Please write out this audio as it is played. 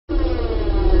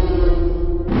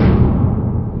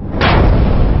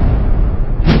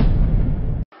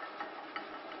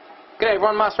G'day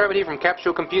everyone, Master Rabbit here from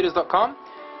CapsuleComputers.com.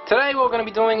 Today what we're going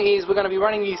to be doing is we're going to be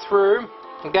running you through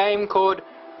a game called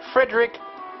Frederic,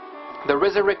 the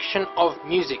Resurrection of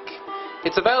Music.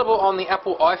 It's available on the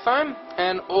Apple iPhone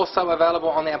and also available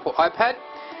on the Apple iPad.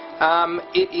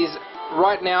 It is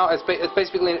right now, it's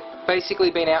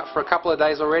basically been out for a couple of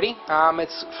days already.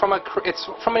 It's from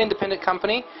an independent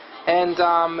company, and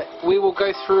we will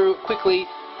go through quickly,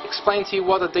 explain to you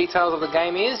what the details of the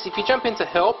game is. If you jump into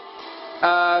help,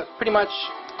 pretty much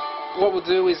what we'll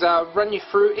do is run you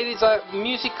through. It is a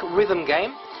music rhythm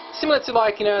game, similar to,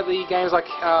 like, you know, the games like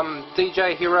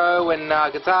DJ Hero and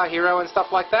Guitar Hero and stuff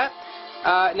like that.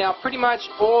 Now pretty much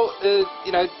all,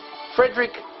 you know,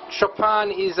 Frederic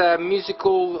Chopin is a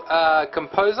musical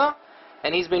composer,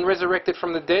 and he's been resurrected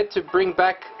from the dead to bring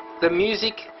back the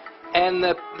music and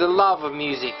the love of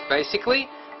music, basically.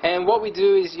 And what we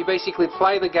do is you basically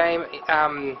play the game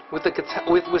with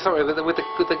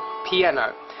the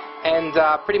piano, and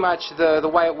pretty much the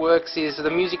way it works is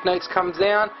the music notes come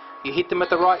down, you hit them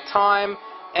at the right time,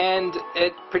 and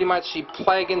it pretty much you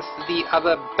play against the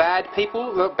other bad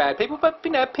people, not bad people, but,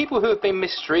 you know, people who have been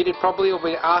mistreated probably, or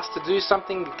been asked to do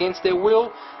something against their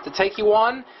will to take you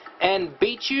on and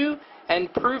beat you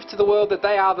and prove to the world that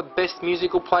they are the best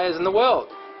musical players in the world.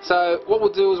 So what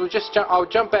we'll do is I'll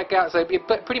jump back out. So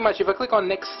pretty much if I click on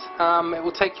next, it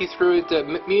will take you through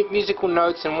the musical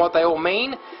notes and what they all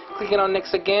mean. Clicking on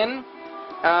next again,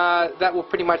 that will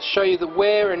pretty much show you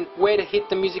where to hit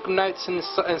the musical notes and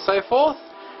so forth.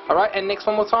 Alright, and next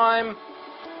one more time,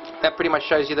 that pretty much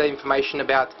shows you the information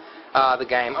about the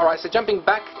game. Alright, so jumping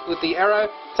back with the arrow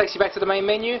takes you back to the main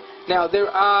menu. Now there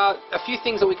are a few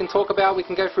things that we can talk about. We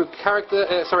can go through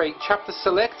chapter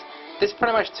select. This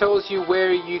pretty much tells you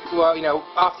where you know,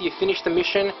 after you finish the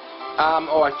mission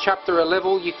or a chapter or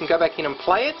level, you can go back in and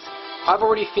play it. I've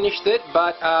already finished it,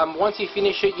 but once you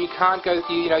finish it, you can't go.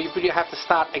 You really have to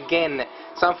start again.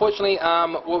 So unfortunately,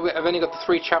 I've only got the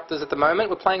 3 chapters at the moment.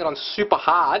 We're playing it on super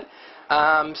hard.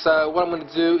 So what I'm going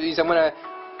to do is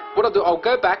I'll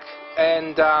go back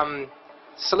and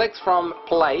select from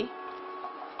play.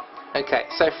 Okay,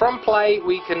 so from play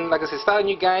we can, like I said, start a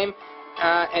new game,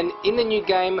 and in the new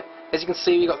game, as you can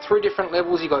see, we've got 3 different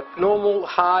levels. You've got normal,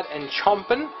 hard, and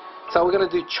chompin'. So we're going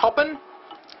to do choppin'.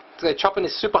 So choppin'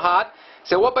 is super hard.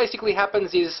 So what basically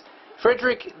happens is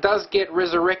Frederic does get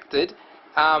resurrected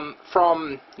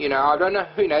from, you know, I don't know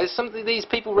who knows. These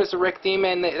people resurrect him,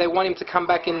 and they want him to come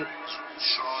back in,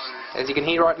 as you can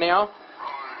hear right now.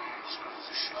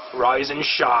 Rise and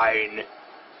shine.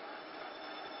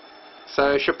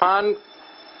 So Chopin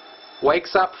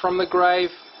wakes up from the grave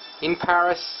in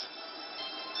Paris,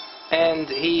 and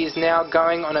he is now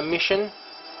going on a mission.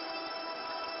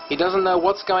 He doesn't know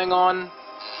what's going on.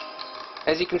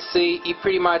 As you can see, he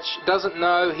pretty much doesn't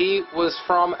know. He was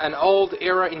from an old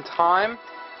era in time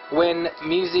when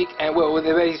music, and well,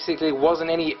 there basically wasn't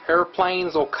any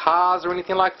airplanes or cars or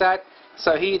anything like that.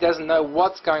 So he doesn't know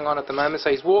what's going on at the moment. So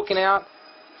he's walking out,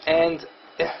 and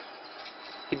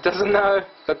he doesn't know,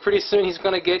 but pretty soon he's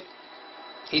going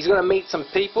to meet some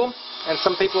people, and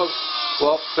some people,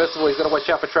 well, first of all, he's got to watch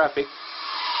out for traffic.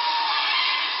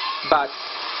 But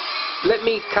let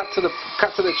me cut to the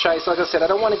chase. Like I said, I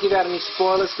don't want to give out any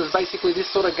spoilers, because basically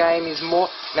this sort of game is more.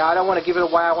 Now, I don't want to give it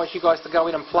away. I want you guys to go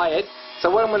in and play it.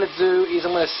 So what I'm going to do is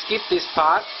I'm going to skip this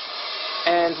part,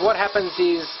 and what happens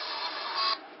is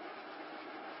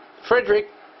Frederic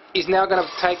is now going to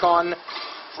take on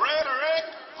Frederic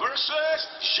versus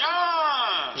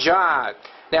Jean. Jean.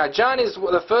 Now, Jean is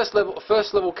the first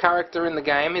level character in the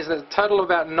game. There's a total of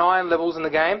about 9 levels in the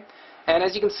game, and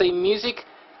as you can see,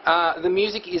 the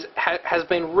music has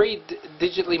been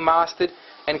digitally mastered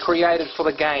and created for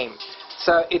the game.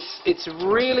 So it's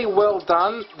really well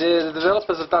done. The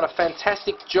developers have done a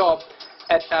fantastic job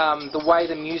at the way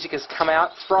the music has come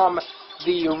out from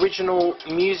the original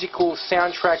musical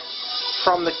soundtrack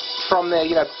from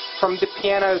the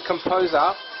piano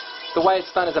composer. The way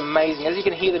it's done is amazing. As you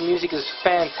can hear, the music is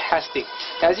fantastic.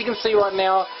 Now, as you can see right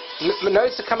now,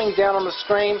 notes are coming down on the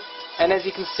screen, and as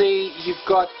you can see, you've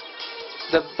got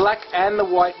the black and the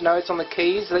white notes on the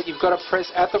keys that you've got to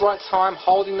press at the right time.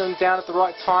 Holding them down at the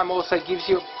right time also gives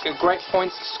you a great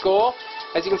points to score.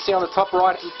 As you can see on the top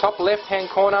left hand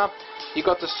corner, you've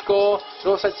got the score. It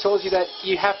also tells you that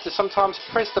you have to sometimes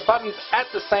press the buttons at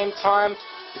the same time.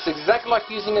 It's exactly like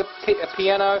using a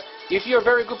piano. If you're a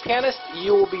very good pianist,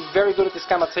 you will be very good at this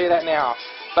game, I'll tell you that now.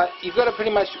 But you've got to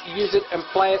pretty much use it and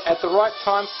play it at the right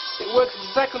time. It works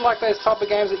exactly like those type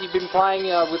of games that you've been playing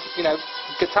with, you know,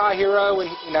 Guitar Hero and,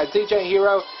 you know, DJ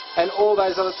Hero and all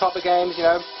those other type of games, you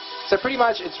know. So pretty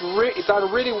much it's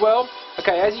done really well.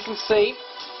 Okay, as you can see,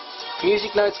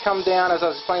 music notes come down, as I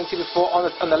was explaining to you before.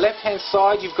 On the left-hand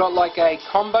side, you've got like a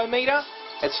combo meter.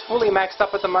 It's fully maxed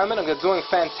up at the moment, and they're doing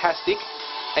fantastic.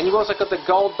 And you've also got the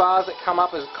gold bars that come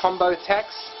up as combo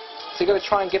attacks. So you've got to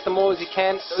try and get them all as you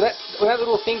can. When that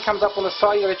little thing comes up on the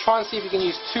side, you've got to try and see if you can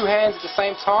use two hands at the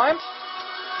same time.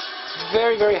 It's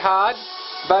very, very hard.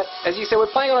 But as you said, we're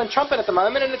playing on trumpet at the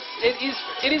moment, and it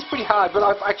is pretty hard. But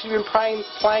I've actually been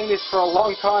playing this for a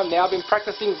long time now. I've been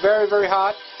practicing very, very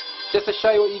hard, just to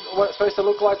show you what it's supposed to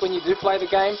look like when you do play the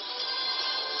game.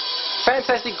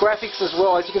 Fantastic graphics as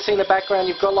well. As you can see in the background,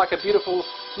 you've got like a beautiful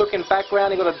looking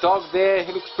background. You've got a dog there.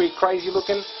 He looks pretty crazy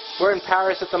looking. We're in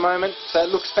Paris at the moment, so it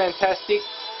looks fantastic.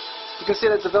 You can see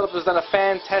that the developers done a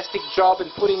fantastic job in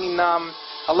putting in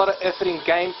a lot of effort in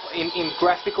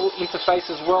graphical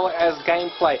interface as well as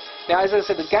gameplay. Now, as I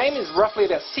said, the game is roughly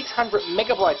about 600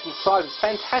 megabytes in size. It's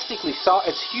fantastically size.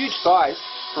 It's huge size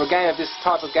for a game of this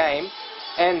type of game.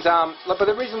 And but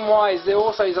the reason why is there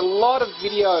also is a lot of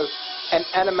video and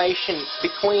animation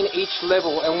between each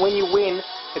level. And when you win,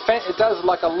 it does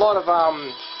like a lot of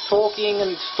talking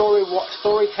and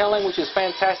storytelling, which is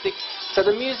fantastic. So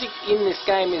the music in this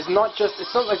game is not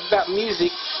like about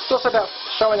music, it's also about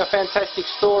showing a fantastic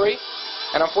story.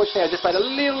 And unfortunately, I just made a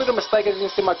little mistake. As you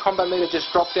can see, my combo meter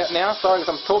just dropped out now. Sorry,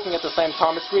 because I'm talking at the same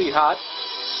time. It's really hard.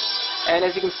 And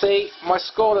as you can see, my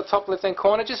score at the top left-hand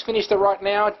corner, just finished it right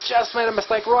now. Just made a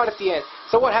mistake right at the end.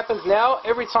 So what happens now,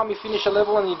 every time you finish a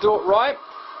level and you do it right,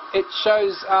 it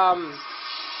shows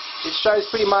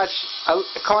pretty much a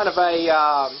kind of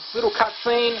a little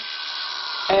cutscene,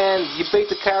 and you beat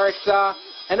the character.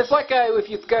 And it's like if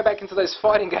you go back into those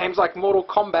fighting games like Mortal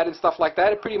Kombat and stuff like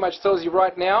that, it pretty much tells you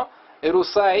right now, it'll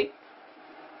say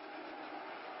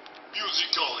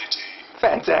musicality.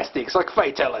 Fantastic. It's like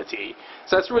fatality.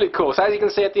 So it's really cool. So as you can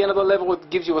see at the end of the level, it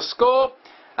gives you a score,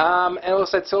 and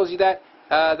also tells you that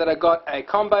I got a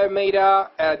combo meter.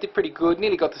 Did pretty good,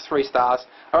 nearly got to 3 stars.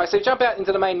 Alright, so jump out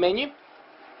into the main menu.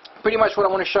 Pretty much what I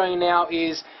want to show you now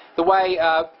is the way,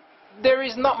 there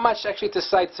is not much actually to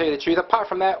say, to tell you the truth. Apart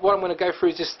from that, what I'm going to go through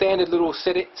is just standard little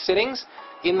settings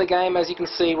in the game, as you can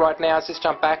see right now. Let's just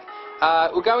jump back.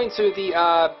 We'll go into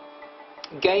the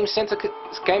Game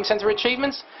Center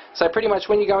achievements. So pretty much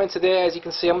when you go into there, as you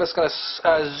can see, I'm just going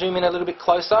to zoom in a little bit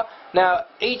closer. Now,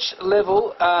 each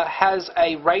level has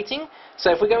a rating.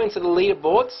 So if we go into the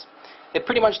leaderboards, it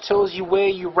pretty much tells you where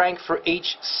you rank for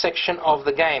each section of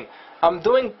the game. I'm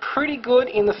doing pretty good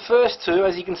in the first 2,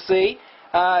 as you can see.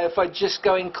 If I just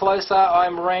go in closer,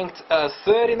 I'm ranked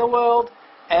 3rd in the world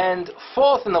and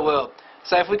 4th in the world.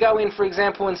 So if we go in, for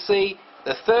example, and see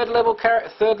the third level,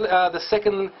 the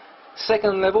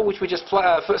second level, which we just play.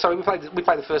 Sorry, we played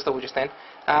the first level just then.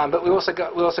 But we also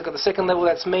got the second level.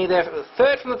 That's me there,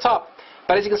 3rd from the top.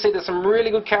 But as you can see, there's some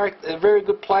really good very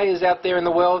good players out there in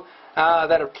the world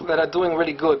that are doing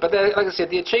really good. But like I said,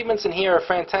 the achievements in here are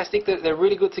fantastic. They're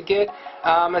really good to get.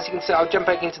 As you can see, I'll jump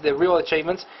back into the real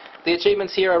achievements. The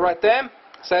achievements here are right there.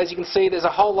 So as you can see, there's a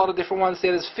whole lot of different ones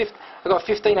there. I've got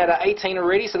 15 out of 18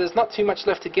 already, so there's not too much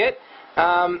left to get.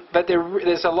 But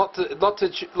there's a lot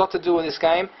to do in this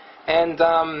game, and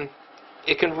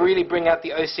it can really bring out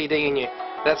the OCD in you.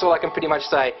 That's all I can pretty much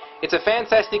say. It's a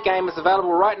fantastic game. It's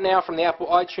available right now from the Apple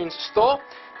iTunes Store.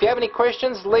 If you have any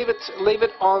questions, leave us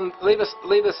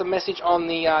a message on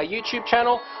the YouTube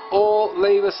channel, or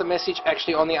leave us a message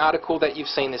actually on the article that you've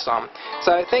seen this on.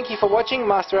 So thank you for watching.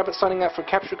 Master Rabbit signing out for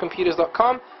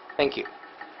CaptureComputers.com. Thank you.